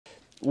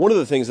One of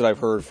the things that I've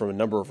heard from a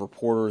number of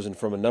reporters and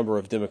from a number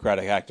of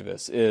Democratic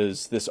activists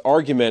is this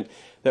argument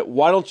that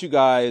why don't you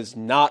guys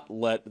not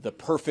let the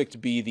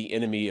perfect be the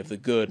enemy of the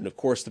good? And of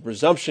course, the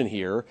presumption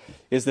here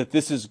is that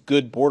this is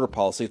good border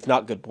policy. It's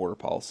not good border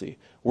policy.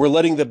 We're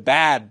letting the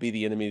bad be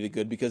the enemy of the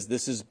good because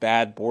this is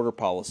bad border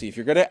policy. If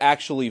you're going to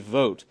actually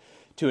vote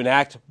to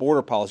enact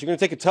border policy, you're going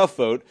to take a tough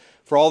vote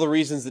for all the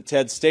reasons that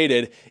Ted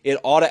stated. It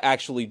ought to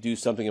actually do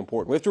something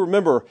important. We have to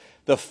remember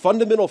the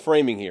fundamental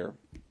framing here.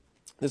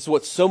 This is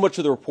what so much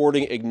of the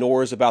reporting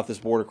ignores about this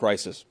border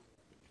crisis.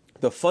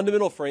 The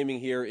fundamental framing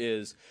here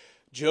is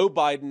Joe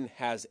Biden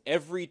has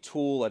every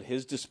tool at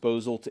his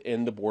disposal to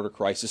end the border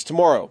crisis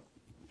tomorrow.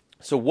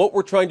 So what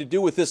we're trying to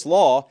do with this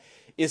law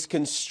is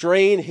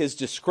constrain his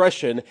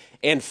discretion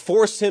and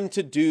force him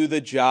to do the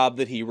job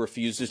that he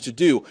refuses to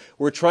do.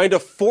 We're trying to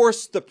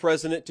force the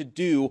president to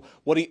do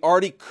what he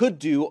already could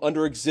do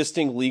under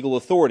existing legal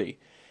authority.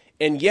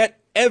 And yet,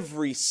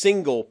 every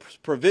single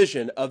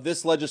provision of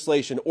this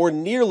legislation, or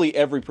nearly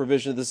every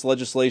provision of this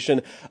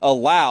legislation,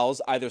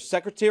 allows either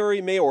Secretary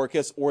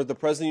Mayorkas or the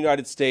President of the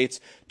United States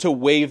to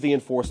waive the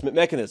enforcement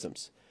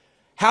mechanisms.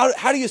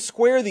 How do you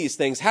square these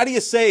things? How do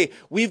you say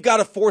we've got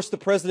to force the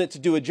president to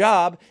do a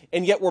job,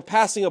 and yet we're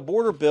passing a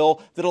border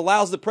bill that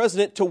allows the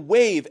president to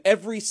waive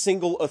every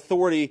single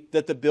authority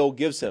that the bill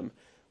gives him?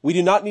 We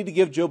do not need to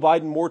give Joe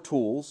Biden more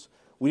tools.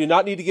 We do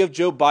not need to give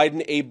Joe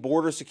Biden a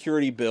border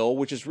security bill,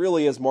 which is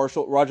really, as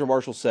Roger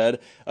Marshall said,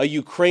 a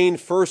Ukraine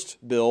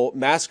first bill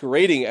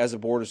masquerading as a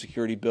border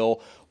security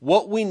bill.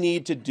 What we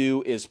need to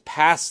do is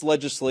pass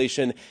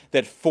legislation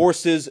that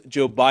forces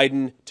Joe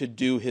Biden to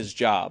do his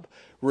job,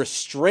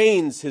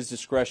 restrains his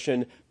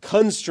discretion,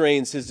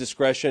 constrains his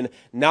discretion,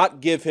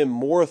 not give him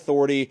more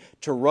authority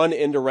to run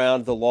and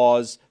around the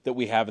laws that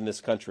we have in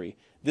this country.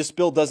 This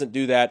bill doesn't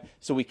do that,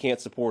 so we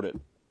can't support it.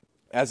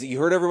 As you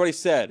heard everybody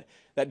said,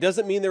 that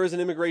doesn't mean there is an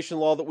immigration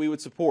law that we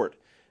would support.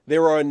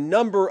 There are a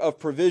number of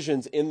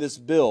provisions in this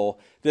bill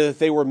that if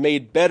they were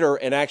made better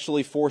and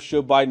actually forced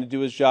Joe Biden to do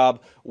his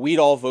job, we'd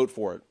all vote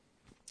for it.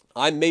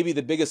 I'm maybe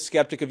the biggest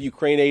skeptic of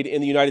Ukraine aid in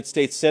the United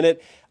States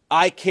Senate.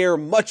 I care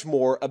much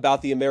more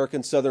about the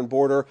American southern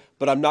border,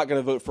 but I'm not going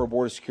to vote for a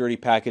border security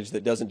package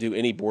that doesn't do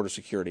any border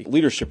security.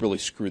 Leadership really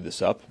screwed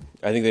this up.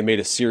 I think they made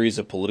a series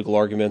of political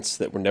arguments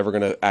that were never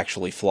going to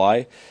actually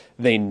fly.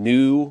 They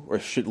knew, or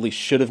at least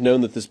should have known,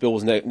 that this bill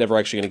was never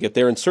actually going to get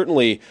there. And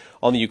certainly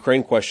on the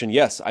Ukraine question,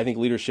 yes, I think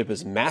leadership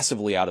is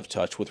massively out of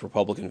touch with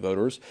Republican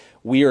voters.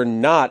 We are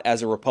not,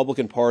 as a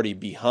Republican Party,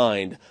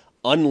 behind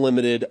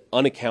unlimited,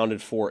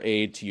 unaccounted for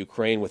aid to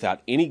Ukraine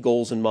without any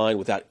goals in mind,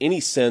 without any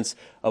sense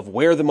of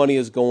where the money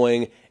is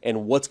going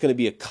and what's going to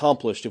be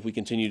accomplished if we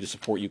continue to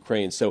support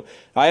Ukraine. So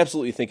I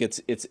absolutely think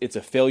it's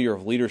a failure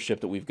of leadership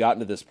that we've gotten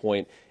to this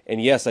point.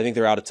 And yes, I think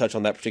they're out of touch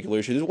on that particular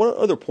issue. There's one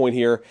other point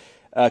here,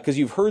 because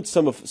you've heard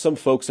some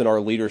folks in our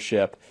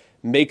leadership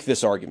make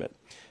this argument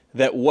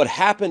that what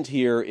happened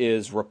here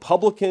is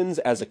Republicans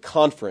as a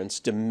conference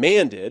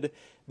demanded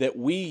that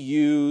we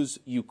use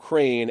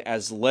Ukraine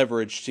as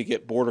leverage to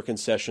get border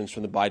concessions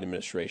from the Biden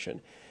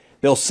administration.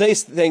 They'll say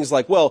things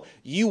like, well,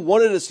 you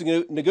wanted us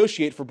to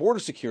negotiate for border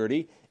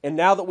security, and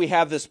now that we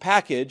have this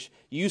package,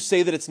 you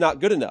say that it's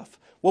not good enough.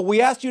 Well, we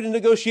asked you to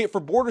negotiate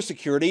for border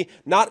security,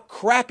 not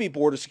crappy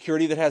border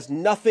security that has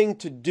nothing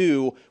to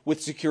do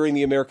with securing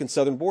the American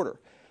southern border.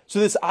 So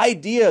this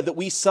idea that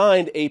we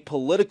signed a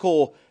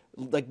political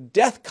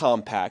death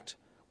compact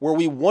where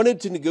we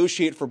wanted to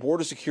negotiate for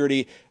border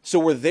security, so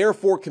we're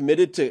therefore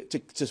committed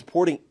to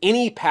supporting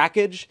any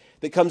package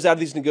that comes out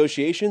of these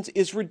negotiations,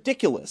 is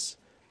ridiculous.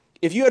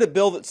 If you had a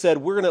bill that said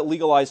we're going to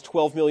legalize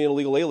 12 million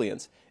illegal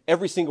aliens,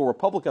 every single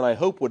Republican, I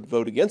hope, would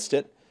vote against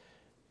it.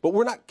 But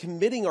we're not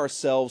committing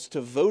ourselves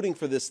to voting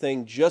for this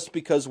thing just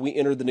because we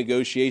entered the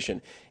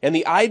negotiation. And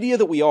the idea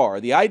that we are,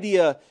 and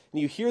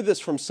you hear this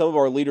from some of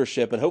our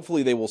leadership, and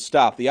hopefully they will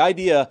stop, the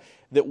idea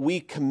that we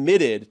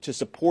committed to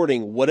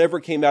supporting whatever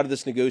came out of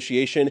this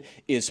negotiation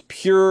is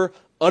pure,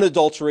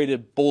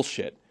 unadulterated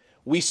bullshit.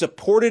 We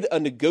supported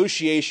a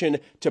negotiation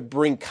to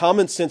bring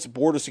common sense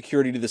border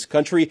security to this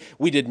country.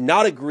 We did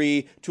not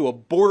agree to a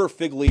border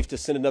fig leaf to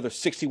send another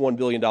 $61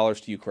 billion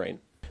to Ukraine.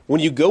 When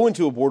you go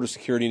into a border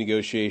security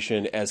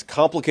negotiation, as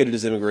complicated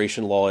as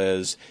immigration law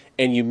is,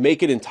 and you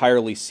make it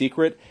entirely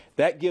secret,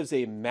 that gives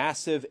a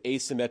massive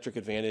asymmetric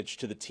advantage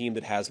to the team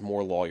that has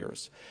more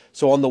lawyers.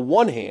 So on the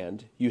one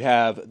hand, you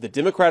have the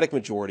Democratic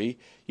majority,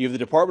 you have the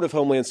Department of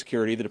Homeland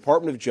Security, the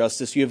Department of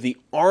Justice, you have the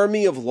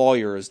army of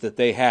lawyers that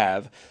they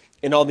have,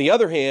 and on the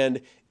other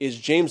hand is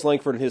James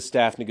Lankford and his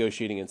staff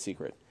negotiating in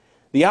secret.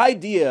 The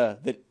idea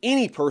that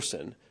any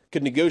person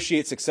could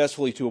negotiate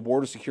successfully to a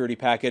border security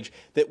package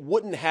that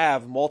wouldn't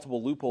have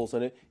multiple loopholes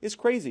in it is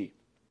crazy.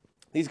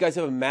 These guys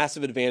have a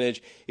massive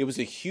advantage. It was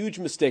a huge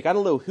mistake. I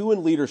don't know who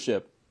in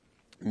leadership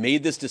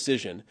made this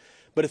decision,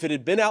 but if it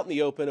had been out in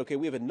the open, okay,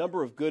 we have a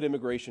number of good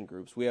immigration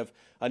groups. We have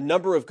a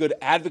number of good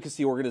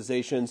advocacy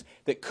organizations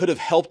that could have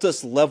helped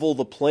us level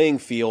the playing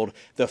field.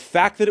 The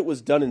fact that it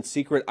was done in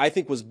secret, I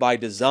think, was by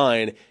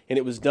design, and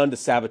it was done to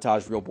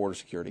sabotage real border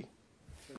security.